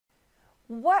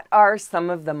What are some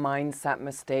of the mindset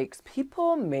mistakes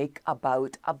people make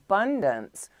about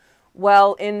abundance?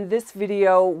 Well, in this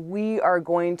video, we are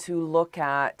going to look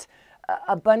at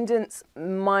abundance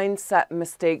mindset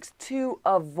mistakes to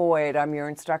avoid. I'm your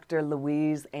instructor,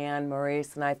 Louise and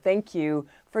Maurice, and I thank you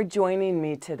for joining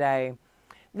me today.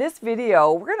 This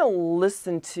video, we're going to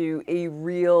listen to a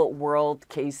real world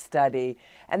case study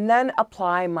and then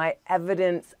apply my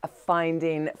evidence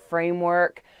finding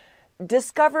framework,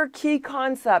 discover key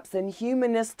concepts in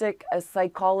humanistic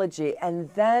psychology,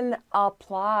 and then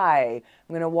apply.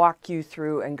 I'm going to walk you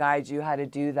through and guide you how to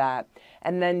do that.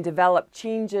 And then develop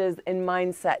changes in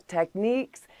mindset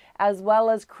techniques, as well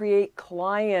as create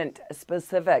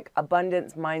client-specific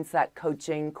abundance mindset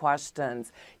coaching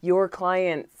questions. Your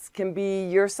clients can be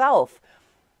yourself,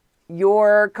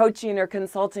 your coaching or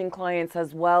consulting clients,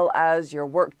 as well as your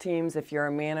work teams if you're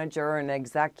a manager or an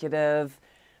executive.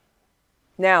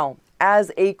 Now,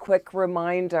 as a quick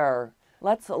reminder,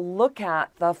 let's look at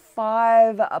the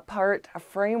 5-part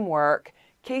framework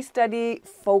case study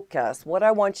focus, what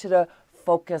I want you to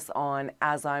focus on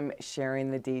as I'm sharing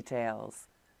the details.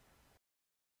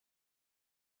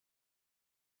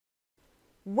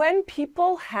 When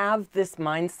people have this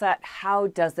mindset, how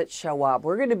does it show up?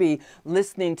 We're going to be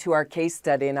listening to our case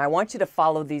study, and I want you to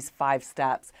follow these 5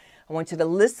 steps. I want you to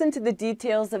listen to the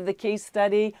details of the case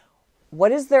study.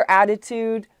 What is their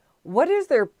attitude? What is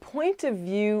their point of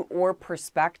view or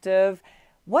perspective?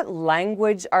 What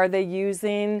language are they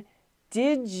using?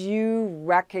 Did you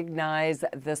recognize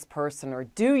this person, or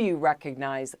do you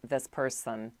recognize this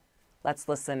person? Let's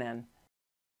listen in.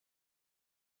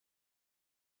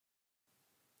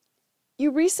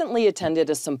 You recently attended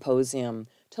a symposium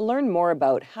to learn more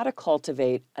about how to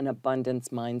cultivate an abundance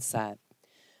mindset.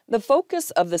 The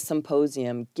focus of the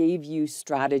symposium gave you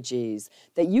strategies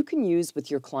that you can use with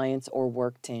your clients or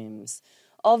work teams.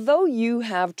 Although you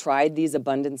have tried these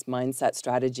abundance mindset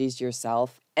strategies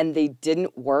yourself and they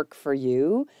didn't work for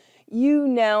you, you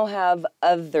now have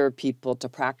other people to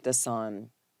practice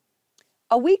on.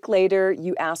 A week later,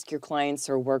 you ask your clients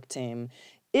or work team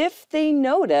if they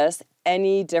notice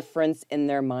any difference in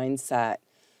their mindset.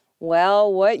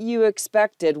 Well, what you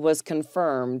expected was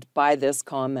confirmed by this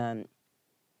comment.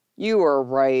 You were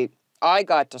right. I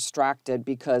got distracted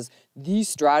because these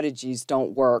strategies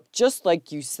don't work, just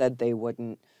like you said they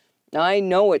wouldn't. I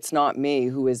know it's not me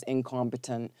who is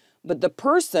incompetent, but the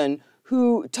person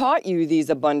who taught you these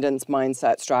abundance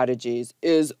mindset strategies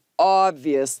is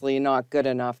obviously not good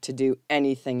enough to do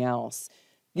anything else.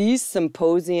 These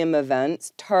symposium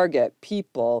events target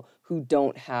people who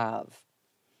don't have.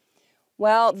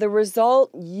 Well, the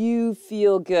result, you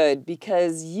feel good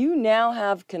because you now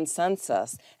have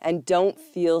consensus and don't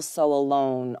feel so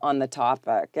alone on the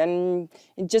topic. And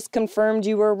it just confirmed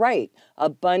you were right.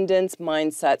 Abundance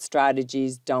mindset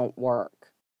strategies don't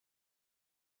work.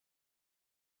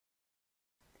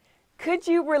 Could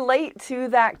you relate to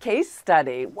that case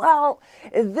study? Well,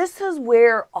 this is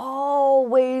where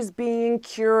always being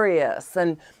curious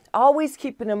and always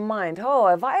keeping in mind, oh,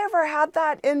 have I ever had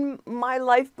that in my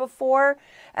life before?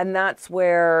 And that's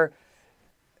where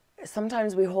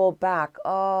sometimes we hold back.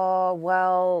 Oh,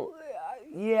 well,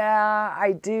 yeah,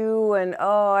 I do, and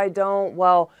oh, I don't.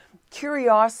 Well,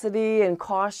 curiosity and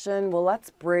caution, well,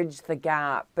 let's bridge the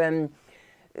gap. And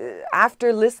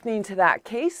after listening to that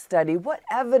case study, what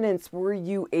evidence were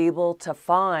you able to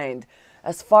find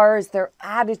as far as their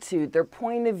attitude, their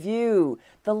point of view,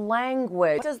 the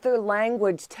language? What does their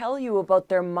language tell you about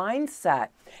their mindset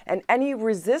and any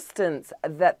resistance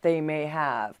that they may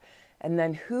have? And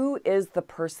then who is the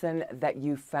person that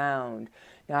you found?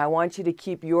 Now, I want you to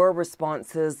keep your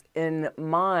responses in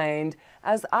mind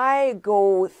as I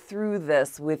go through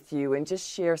this with you and just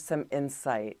share some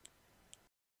insight.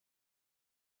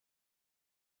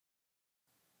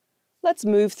 Let's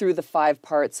move through the 5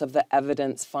 parts of the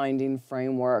evidence finding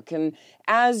framework. And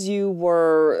as you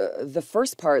were, the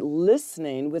first part,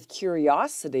 listening with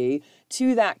curiosity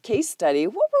to that case study,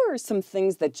 what were some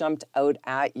things that jumped out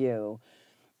at you?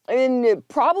 And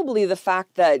probably the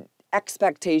fact that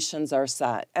expectations are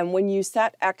set. And when you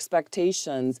set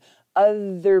expectations,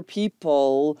 other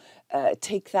people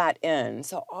take that in.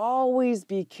 So always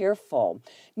be careful.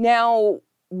 Now,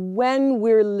 when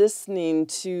we're listening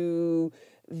to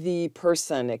the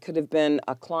person, it could have been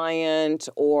a client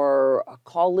or a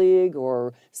colleague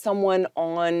or someone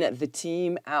on the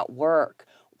team at work.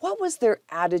 What was their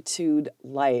attitude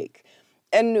like?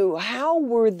 And how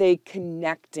were they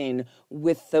connecting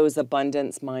with those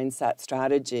abundance mindset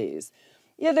strategies?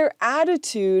 Yeah, their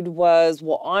attitude was,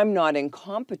 well, I'm not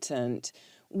incompetent.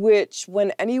 which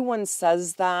when anyone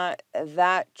says that,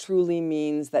 that truly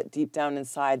means that deep down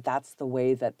inside, that's the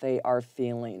way that they are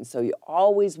feeling. So you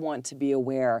always want to be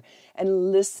aware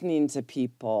and listening to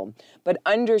people, but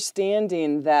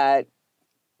understanding that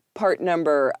part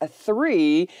number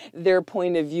 3, their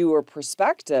point of view or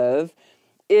perspective,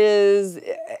 is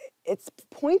it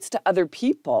points to other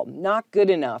people, not good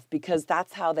enough, because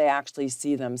that's how they actually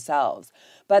see themselves.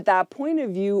 But that point of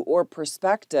view or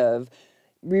perspective,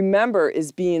 remember,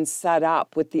 is being set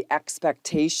up with the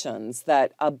expectations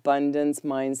that abundance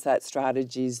mindset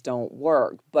strategies don't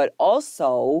work. But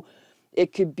also,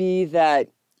 it could be that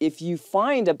if you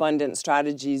find abundant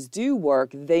strategies do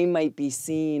work, they might be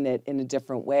seeing it in a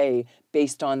different way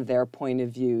based on their point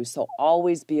of view. So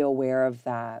always be aware of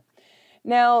that.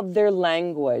 Now, their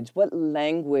language. What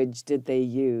language did they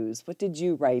use? What did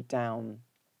you write down?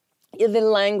 In the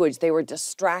language, they were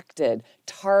distracted,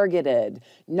 targeted,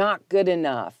 not good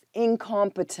enough,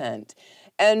 incompetent.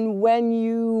 And when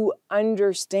you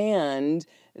understand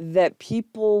that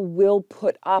people will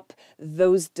put up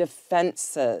those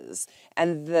defenses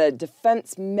and the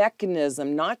defense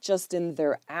mechanism, not just in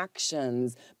their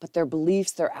actions, but their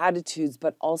beliefs, their attitudes,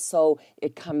 but also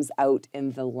it comes out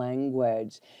in the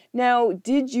language. Now,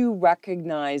 did you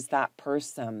recognize that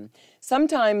person?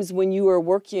 Sometimes when you are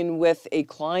working with a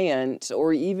client,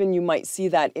 or even you might see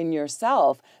that in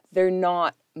yourself, they're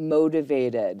not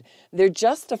motivated. They're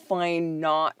justifying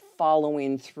not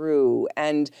following through,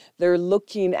 and they're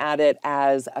looking at it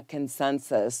as a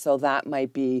consensus. So that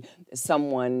might be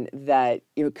someone that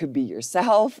it could be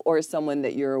yourself or someone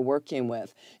that you're working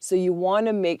with. So you want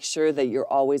to make sure that you're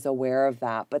always aware of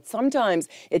that. But sometimes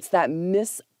it's that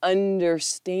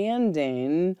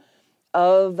misunderstanding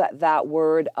of that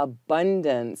word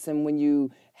abundance. And when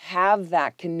you have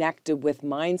that connected with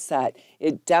mindset,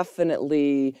 it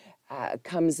definitely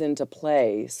comes into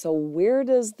play. So where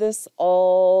does this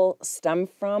all stem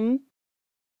from?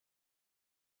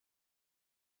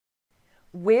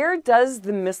 Where does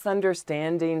the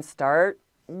misunderstanding start?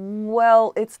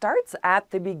 Well, it starts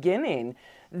at the beginning.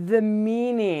 The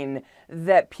meaning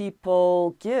that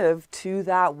people give to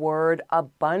that word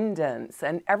abundance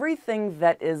and everything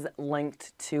that is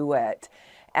linked to it.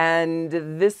 And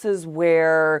this is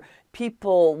where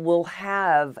people will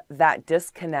have that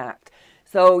disconnect.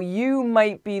 So you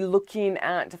might be looking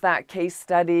at that case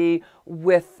study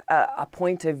with a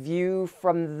point of view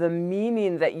from the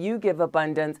meaning that you give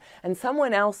abundance, and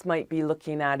someone else might be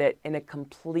looking at it in a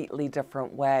completely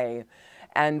different way.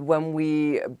 And when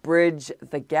we bridge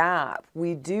the gap,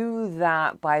 we do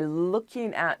that by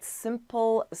looking at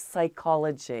simple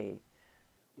psychology.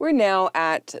 We're now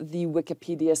at the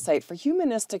Wikipedia site for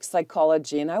humanistic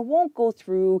psychology, and I won't go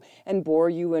through and bore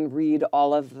you and read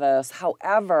all of this.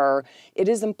 However, it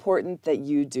is important that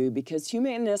you do, because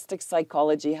humanistic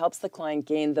psychology helps the client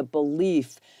gain the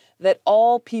belief that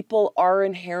all people are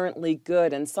inherently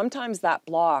good. And sometimes that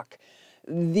block,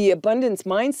 the abundance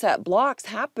mindset blocks,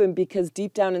 happen because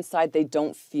deep down inside they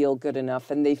don't feel good enough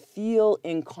and they feel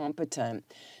incompetent.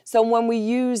 So when we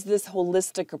use this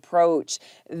holistic approach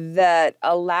that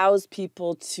allows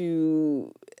people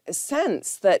to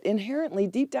sense that inherently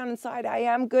deep down inside I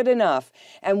am good enough,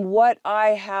 and what I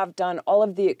have done, all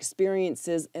of the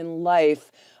experiences in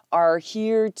life are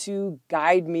here to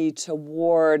guide me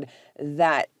toward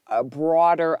that a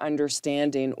broader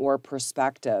understanding or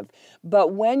perspective.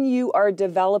 But when you are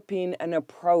developing an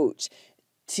approach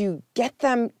to get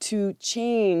them to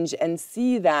change and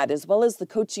see that, as well as the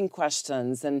coaching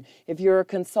questions, and if you're a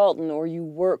consultant or you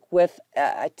work with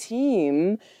a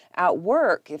team at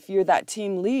work, if you're that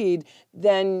team lead,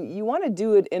 then you want to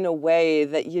do it in a way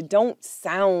that you don't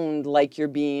sound like you're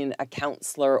being a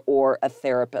counselor or a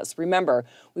therapist. Remember,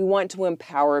 we want to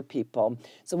empower people.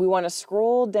 So we want to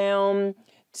scroll down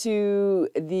to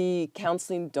the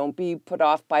counseling. Don't be put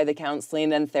off by the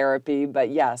counseling and therapy, but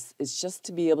yes, it's just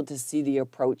to be able to see the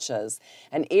approaches.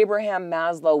 And Abraham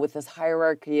Maslow, with this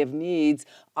hierarchy of needs,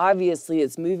 obviously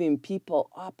is moving people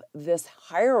up this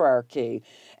hierarchy.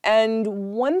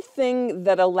 And one thing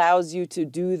that allows you to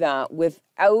do that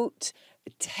without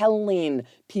telling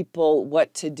people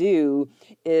what to do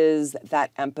is that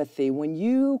empathy. When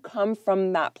you come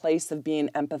from that place of being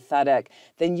empathetic,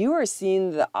 then you are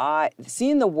seeing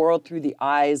the world through the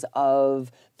eyes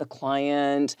of the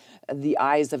client, the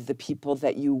eyes of the people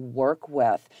that you work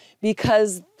with,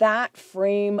 because that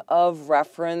frame of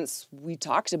reference, we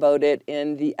talked about it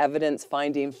in the evidence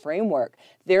finding framework,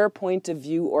 their point of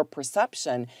view or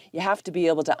perception, you have to be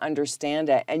able to understand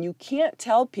it. And you can't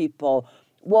tell people,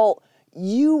 well,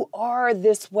 you are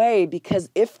this way, because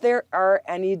if there are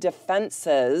any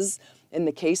defenses In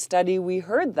the case study, we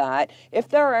heard that if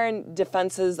there aren't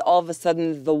defenses, all of a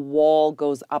sudden the wall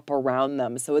goes up around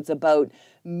them. So it's about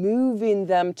moving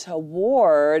them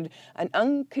toward an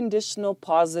unconditional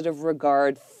positive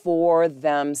regard for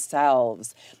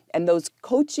themselves. And those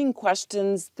coaching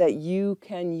questions that you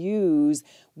can use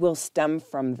will stem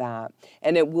from that.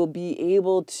 And it will be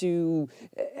able to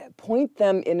point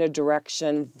them in a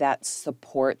direction that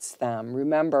supports them.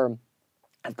 Remember,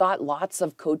 I've got lots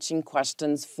of coaching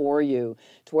questions for you.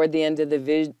 Toward the end of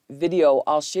the video,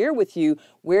 I'll share with you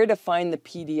where to find the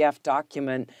PDF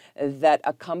document that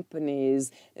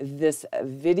accompanies this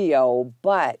video.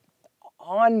 But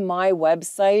on my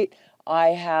website, I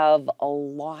have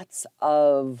lots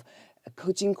of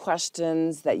coaching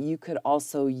questions that you could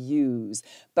also use.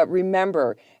 But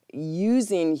remember,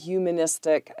 using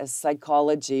humanistic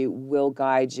psychology will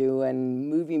guide you and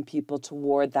moving people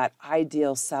toward that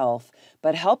ideal self,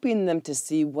 but helping them to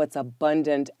see what's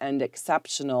abundant and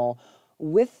exceptional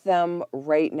with them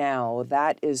right now.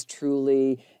 That is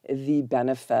truly the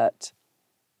benefit.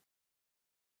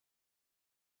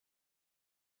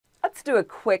 Let's do a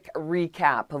quick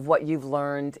recap of what you've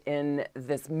learned in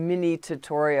this mini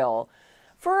tutorial.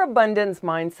 For Abundance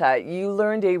Mindset, you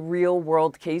learned a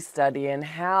real-world case study and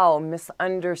how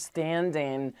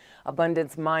misunderstanding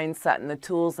abundance mindset and the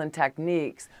tools and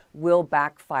techniques will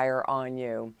backfire on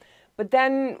you. But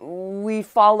then we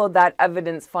followed that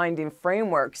evidence-finding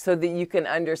framework so that you can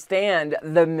understand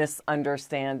the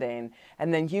misunderstanding.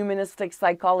 And then humanistic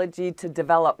psychology to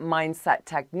develop mindset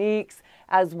techniques,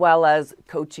 as well as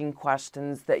coaching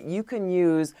questions that you can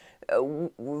use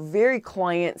very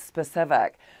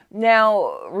client-specific.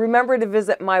 Now, remember to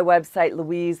visit my website,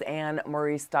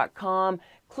 louiseandmaurice.com.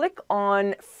 Click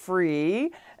on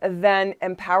free, then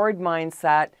empowered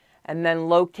mindset, and then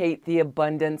locate the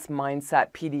Abundance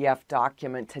Mindset PDF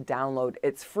document to download.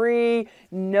 It's free,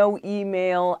 no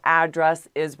email address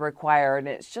is required, and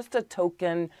it's just a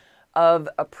token of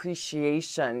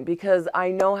appreciation because I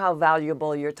know how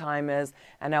valuable your time is,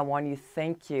 and I want to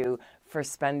thank you for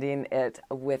spending it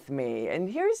with me. And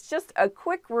here's just a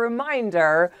quick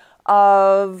reminder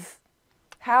of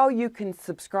how you can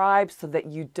subscribe so that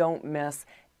you don't miss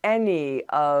any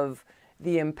of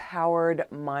the Empowered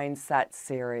Mindset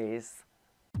series.